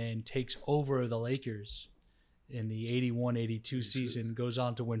role and then takes over the Lakers in the 81-82 season, goes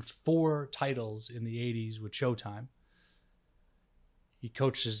on to win 4 titles in the 80s with Showtime. He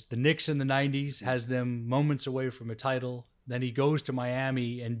coaches the Knicks in the 90s, has them moments away from a title. Then he goes to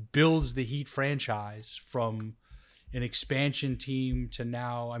Miami and builds the Heat franchise from an expansion team to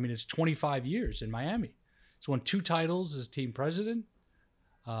now, I mean, it's 25 years in Miami. He's won 2 titles as team president.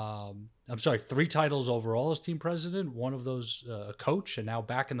 3 titles overall as team president. One of those a coach, and now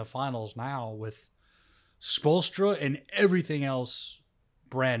back in the finals now with Spoelstra and everything else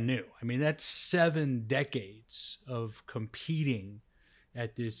brand new. I mean, that's 7 decades of competing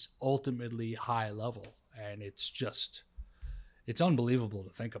at this ultimately high level. And it's unbelievable to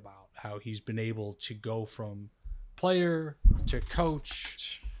think about how he's been able to go from player to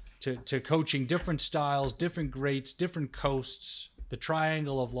coach to coaching different styles, different greats, different coasts, the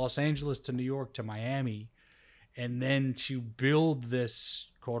triangle of Los Angeles to New York to Miami, and then to build this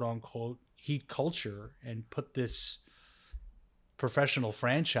quote unquote Heat culture and put this professional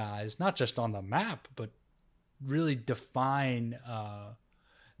franchise not just on the map, but really define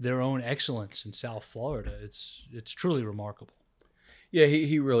their own excellence in South Florida. It's truly remarkable. Yeah,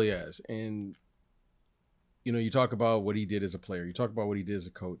 he really is. And you talk about what he did as a player, you talk about what he did as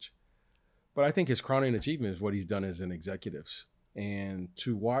a coach, but I think his crowning achievement is what he's done as an executive. And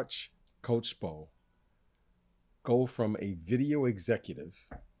to watch Coach Spo go from a video executive,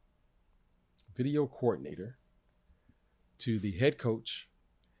 video coordinator, to the head coach,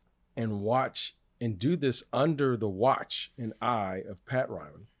 and watch and do this under the watch and eye of Pat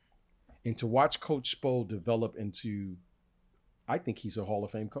Riley, and to watch Coach Spo develop into, I think he's a Hall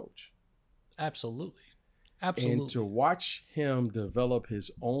of Fame coach. Absolutely. And to watch him develop his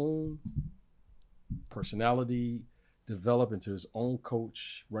own personality, develop into his own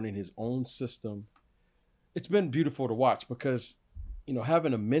coach, running his own system. It's been beautiful to watch because,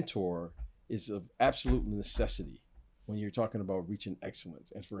 having a mentor is of absolute necessity when you're talking about reaching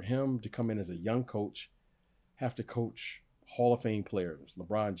excellence. And for him to come in as a young coach, have to coach Hall of Fame players,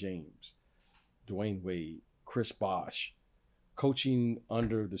 LeBron James, Dwayne Wade, Chris Bosh, coaching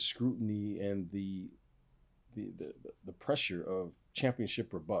under the scrutiny and the pressure of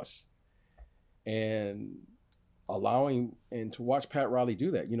championship or bust, and allowing and to watch Pat Riley do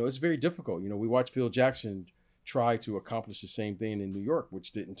that. It's very difficult. We watch Phil Jackson try to accomplish the same thing in New York,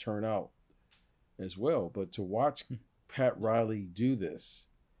 which didn't turn out as well. But to watch Pat Riley do this,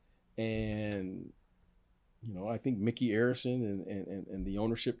 and I think Mickey Arison and the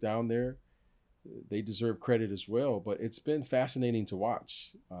ownership down there, they deserve credit as well. But it's been fascinating to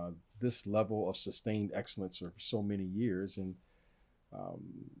watch this level of sustained excellence for so many years. And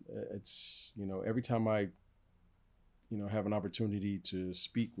it's, every time I, have an opportunity to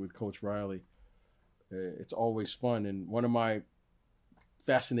speak with Coach Riley, it's always fun. And one of my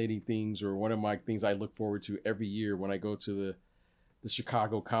fascinating things, or one of my things I look forward to every year when I go to the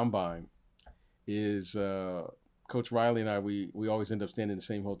Chicago Combine, is Coach Riley and I, we always end up staying in the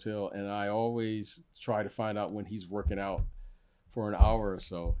same hotel, and I always try to find out when he's working out for an hour or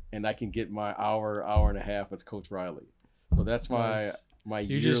so, and I can get my hour and a half with Coach Riley. So that's my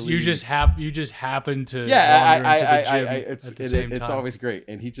yearly. You just happen to It's always great,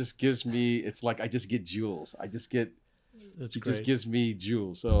 and he just gives me. It's like I just get jewels. Just gives me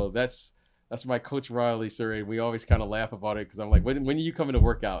jewels. So that's my Coach Riley story, and we always kind of laugh about it because I'm like, when are you coming to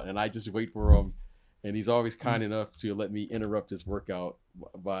work out? And I just wait for him, and he's always kind enough to let me interrupt his workout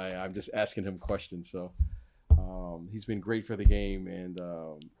by I'm just asking him questions. So he's been great for the game, and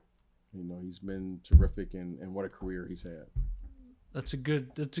he's been terrific, and what a career he's had. That's a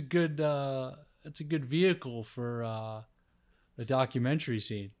good vehicle for the documentary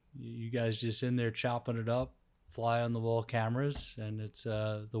scene. You guys just in there chopping it up, fly on the wall cameras, and it's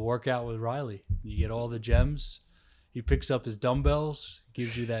the workout with Riley. You get all the gems. He picks up his dumbbells,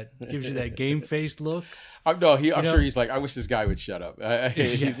 gives you that game faced look. I'm sure he's like, I wish this guy would shut up.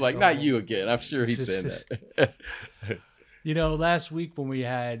 He's like, not you again. I'm sure he'd say that. Last week when we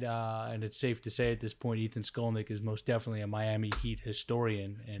had, and it's safe to say at this point, Ethan Skolnick is most definitely a Miami Heat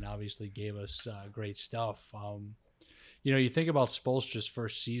historian and obviously gave us great stuff. You think about Spoelstra's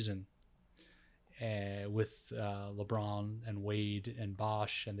first season with LeBron and Wade and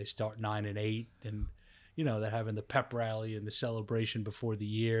Bosh, and they start 9-8, and they're having the pep rally and the celebration before the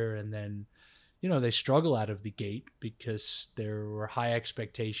year, and then they struggle out of the gate because there were high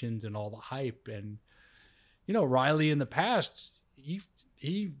expectations and all the hype. And Riley in the past, he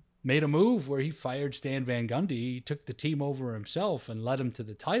made a move where he fired Stan Van Gundy. He took the team over himself and led him to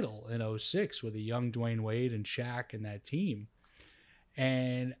the title in 2006 with a young Dwayne Wade and Shaq and that team.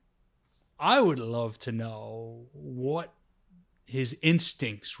 And I would love to know what his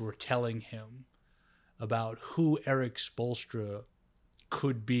instincts were telling him about who Eric Spoelstra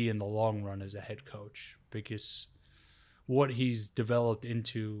could be in the long run as a head coach, because what he's developed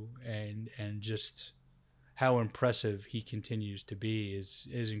into and just how impressive he continues to be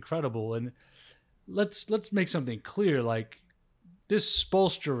is incredible. And let's make something clear. Like, this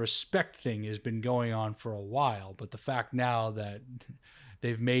Spoelstra respect thing has been going on for a while, but the fact now that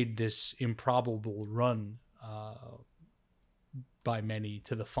they've made this improbable run by many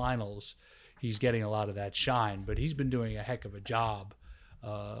to the finals, he's getting a lot of that shine. But he's been doing a heck of a job,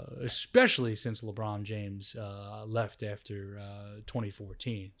 especially since LeBron James left after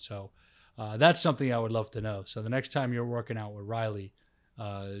 2014. So that's something I would love to know. So the next time you're working out with Riley,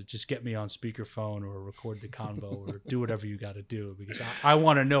 just get me on speakerphone or record the convo or do whatever you got to do, because I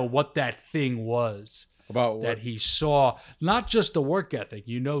want to know what that thing was about that he saw. Not just the work ethic.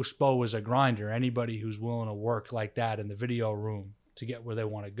 Spo was a grinder. Anybody who's willing to work like that in the video room to get where they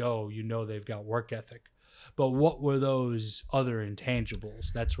want to go, they've got work ethic. But what were those other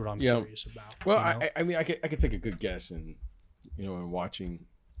intangibles? That's what I'm curious about. Well, I could take a good guess, and in watching,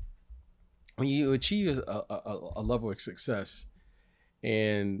 when you achieve a level of success,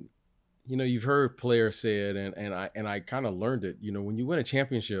 and you've heard players say it, and I kind of learned it. When you win a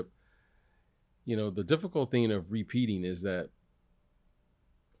championship, the difficult thing of repeating is that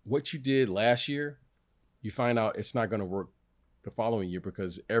what you did last year, you find out it's not going to work the following year,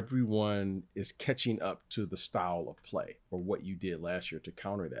 because everyone is catching up to the style of play or what you did last year to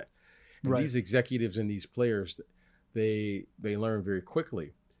counter that. And these executives and these players, they learn very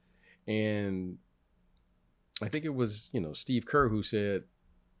quickly. And I think it was, Steve Kerr who said,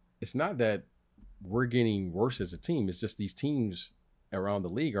 it's not that we're getting worse as a team. It's just these teams around the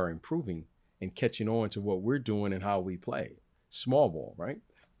league are improving and catching on to what we're doing and how we play. Small ball, right?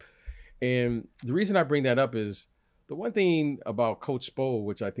 And the reason I bring that up is the one thing about Coach Spo,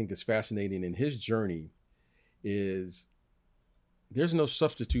 which I think is fascinating in his journey, is there's no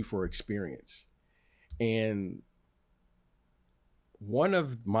substitute for experience. And one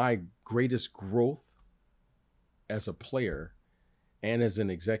of my greatest growth as a player and as an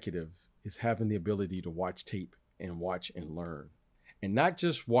executive is having the ability to watch tape and watch and learn. And not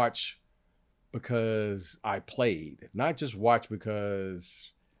just watch because I played, not just watch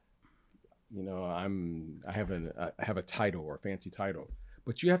because I have a title or a fancy title,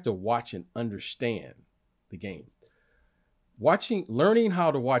 but you have to watch and understand the game. Learning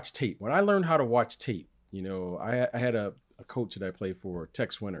how to watch tape. When I learned how to watch tape, I had a coach that I played for,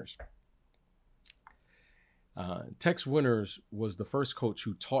 Tex Winters. Tex Winters was the first coach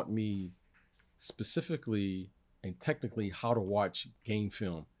who taught me specifically and technically how to watch game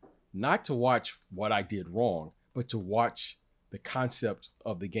film, not to watch what I did wrong, but to watch the concept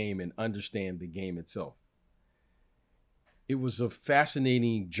of the game and understand the game itself. It was a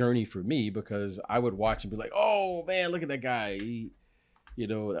fascinating journey for me because I would watch and be like, oh man, look at that guy.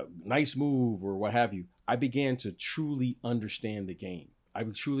 Nice move or what have you. I began to truly understand the game. I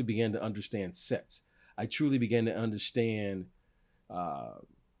truly began to understand sets. I truly began to understand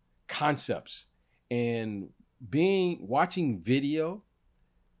concepts. And watching video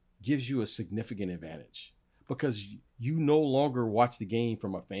gives you a significant advantage because you no longer watch the game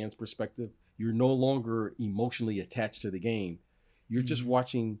from a fan's perspective. You're no longer emotionally attached to the game. You're just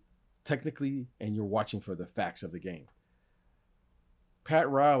watching technically, and you're watching for the facts of the game. Pat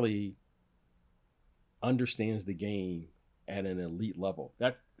Riley understands the game at an elite level.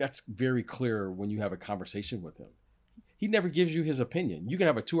 That's very clear when you have a conversation with him. He never gives you his opinion. You can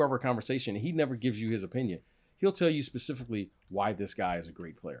have a 2-hour conversation and he never gives you his opinion. He'll tell you specifically why this guy is a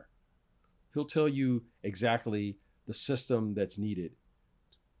great player. He'll tell you exactly the system that's needed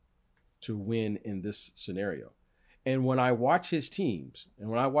to win in this scenario. And when I watch his teams, and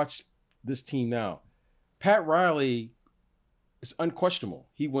when I watch this team now, Pat Riley is unquestionable.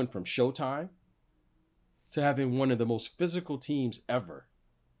 He went from Showtime to having one of the most physical teams ever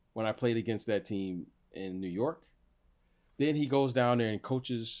when I played against that team in New York. Then he goes down there and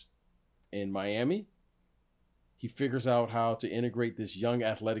coaches in Miami. He figures out how to integrate this young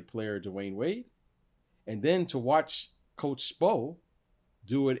athletic player, Dwayne Wade. And then to watch Coach Spo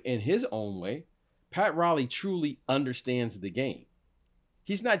do it in his own way, Pat Riley truly understands the game.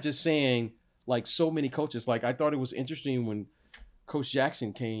 He's not just saying, like so many coaches, like I thought it was interesting when Coach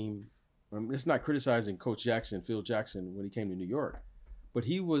Jackson came. It's not criticizing Coach Jackson, Phil Jackson, when he came to New York, but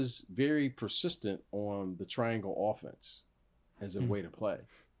he was very persistent on the triangle offense as a way to play.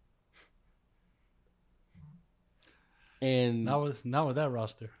 And not with that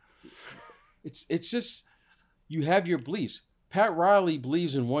roster. It's just, you have your beliefs. Pat Riley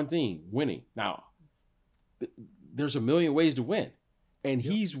believes in one thing: winning. Now, there's a million ways to win. And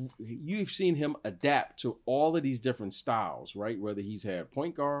you've seen him adapt to all of these different styles, right? Whether he's had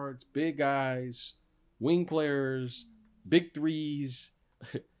point guards, big guys, wing players, big threes,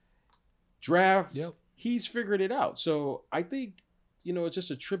 draft. Yep. He's figured it out. So I think, it's just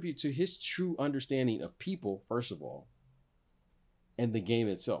a tribute to his true understanding of people, first of all, and the game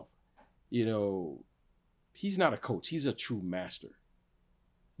itself. He's not a coach. He's a true master.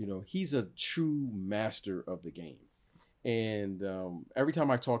 He's a true master of the game. And every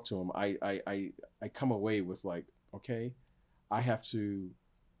time I talk to him, I come away with like, okay, I have to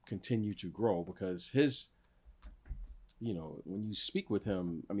continue to grow because his, when you speak with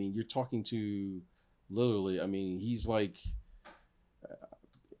him, I mean, you're talking to literally, I mean, he's like,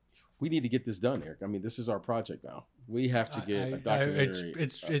 we need to get this done, Eric. I mean, this is our project now. We have to get a documentary.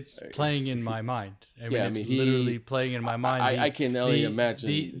 It's playing in my mind. I mean, it's literally playing in my mind. I can only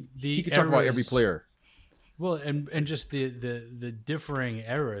imagine. He could talk about every player. Well, and just the differing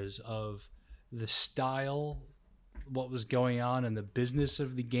eras of the style, what was going on in the business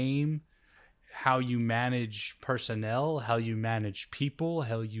of the game, how you manage personnel, how you manage people,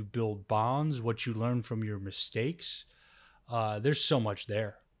 how you build bonds, what you learn from your mistakes. There's so much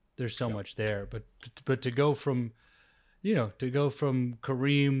there. There's so much there. But to go from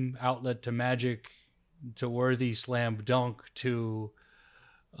Kareem outlet to Magic to Worthy slam dunk to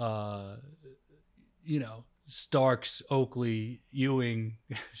Starks, Oakley, Ewing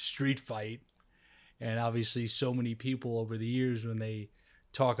street fight. And obviously so many people over the years, when they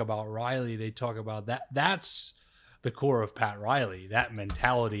talk about Riley, they talk about that. That's the core of Pat Riley, that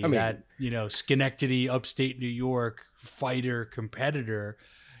mentality, Schenectady, upstate New York, fighter, competitor.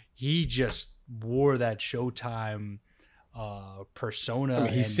 He just wore that Showtime persona. I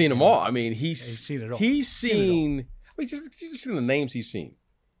mean, he's seen them all. I mean, he's seen it all. Just in the names he's seen.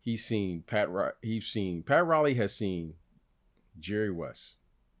 He's seen Pat Riley has seen Jerry West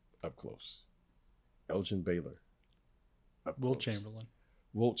up close, Elgin Baylor up close,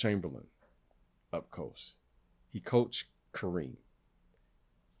 Wilt Chamberlain up close. He coached Kareem.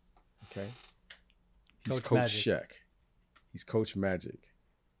 Okay, he's coached Shaq. He's coached Magic.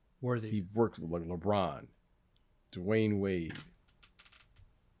 Worthy. He worked with like LeBron, Dwayne Wade,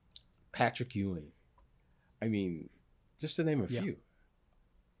 Patrick Ewing. I mean, just to name a few.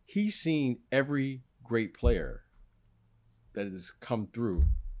 he's seen every great player that has come through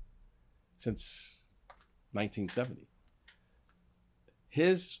since 1970.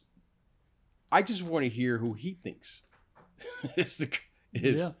 I just want to hear who he thinks is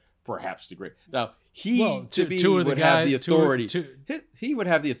perhaps the great. Now he would have the authority. He would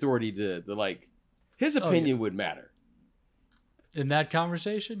have the authority to like his opinion would matter. In that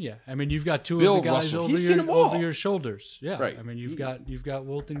conversation, yeah. I mean, you've got two Bill of the guys Russell. over your shoulders. Yeah. Right. I mean, you've got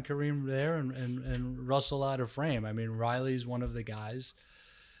Wilton, Kareem there and Russell out of frame. I mean, Riley's one of the guys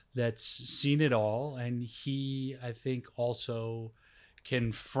that's seen it all, and he, I think, also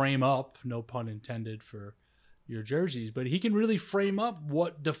can frame up, no pun intended for your jerseys, but he can really frame up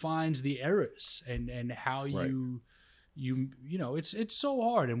what defines the eras and how you know, it's so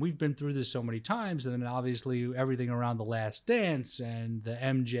hard, and we've been through this so many times, and then obviously everything around The Last Dance and the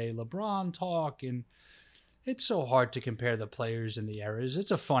MJ LeBron talk, and it's so hard to compare the players and the eras.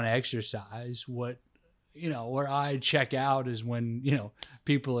 It's a fun exercise. What, you know, where I check out is when, you know,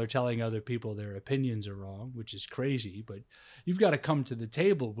 people are telling other people their opinions are wrong, which is crazy, but you've got to come to the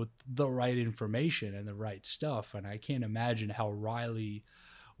table with the right information and the right stuff, and I can't imagine how Riley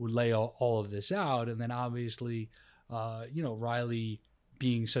would lay all of this out, and then obviously you know, Riley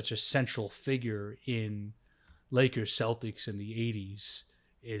being such a central figure in Lakers Celtics in the 80s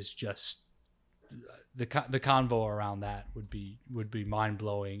is just the convo around that would be mind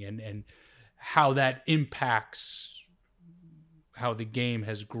blowing, and how that impacts how the game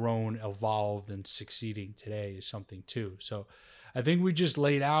has grown, evolved, and succeeding today is something too. So I think we just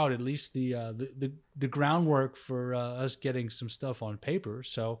laid out at least the groundwork for us getting some stuff on paper.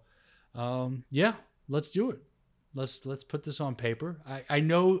 So yeah, let's do it. Let's put this on paper. I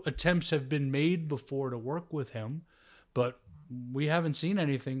know attempts have been made before to work with him, but we haven't seen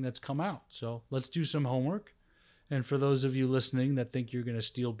anything that's come out. So let's do some homework. And for those of you listening that think you're going to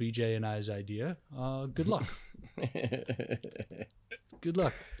steal BJ and I's idea, good luck. Good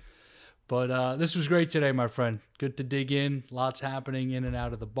luck. But this was great today, my friend. Good to dig in. Lots happening in and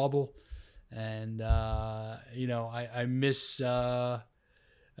out of the bubble. And, you know, I miss...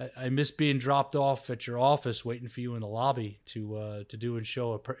 I miss being dropped off at your office, waiting for you in the lobby to do a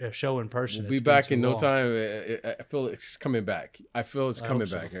show in person. We'll be back in no time. I feel it's coming back. I feel it's coming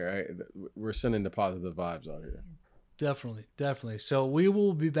back. All right, we're sending the positive vibes out here. Definitely. So we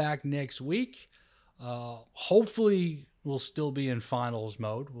will be back next week. Hopefully, we'll still be in finals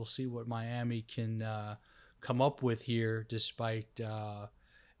mode. We'll see what Miami can come up with here, despite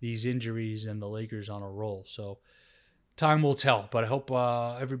these injuries and the Lakers on a roll. So. Time will tell, but I hope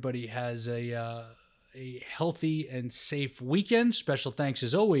everybody has a healthy and safe weekend. Special thanks,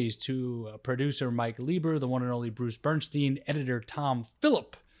 as always, to producer Mike Lieber, the one and only Bruce Bernstein, editor Tom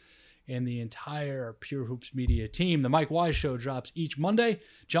Phillip, and the entire Pure Hoops Media team. The Mike Wise Show drops each Monday.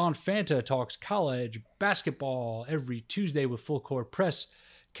 John Fanta talks college basketball every Tuesday with Full Court Press.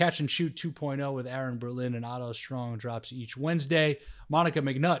 Catch and Shoot 2.0 with Aaron Berlin and Otto Strong drops each Wednesday. Monica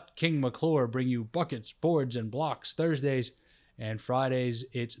McNutt, King McClure bring you buckets, boards, and blocks Thursdays. And Fridays,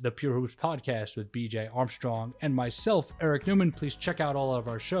 it's the Pure Hoops Podcast with BJ Armstrong and myself, Eric Newman. Please check out all of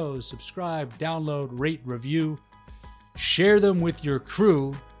our shows. Subscribe, download, rate, review. Share them with your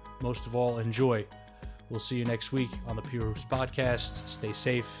crew. Most of all, enjoy. We'll see you next week on the Pure Hoops Podcast. Stay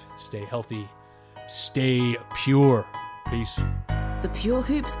safe, stay healthy, stay pure. Peace. The Pure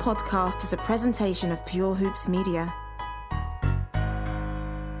Hoops Podcast is a presentation of Pure Hoops Media.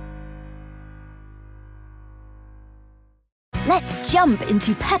 Let's jump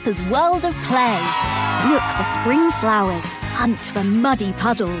into Peppa's world of play. Look for spring flowers, hunt for muddy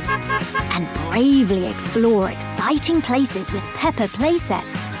puddles, and bravely explore exciting places with Peppa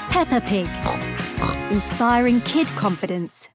playsets. Peppa Pig, inspiring kid confidence.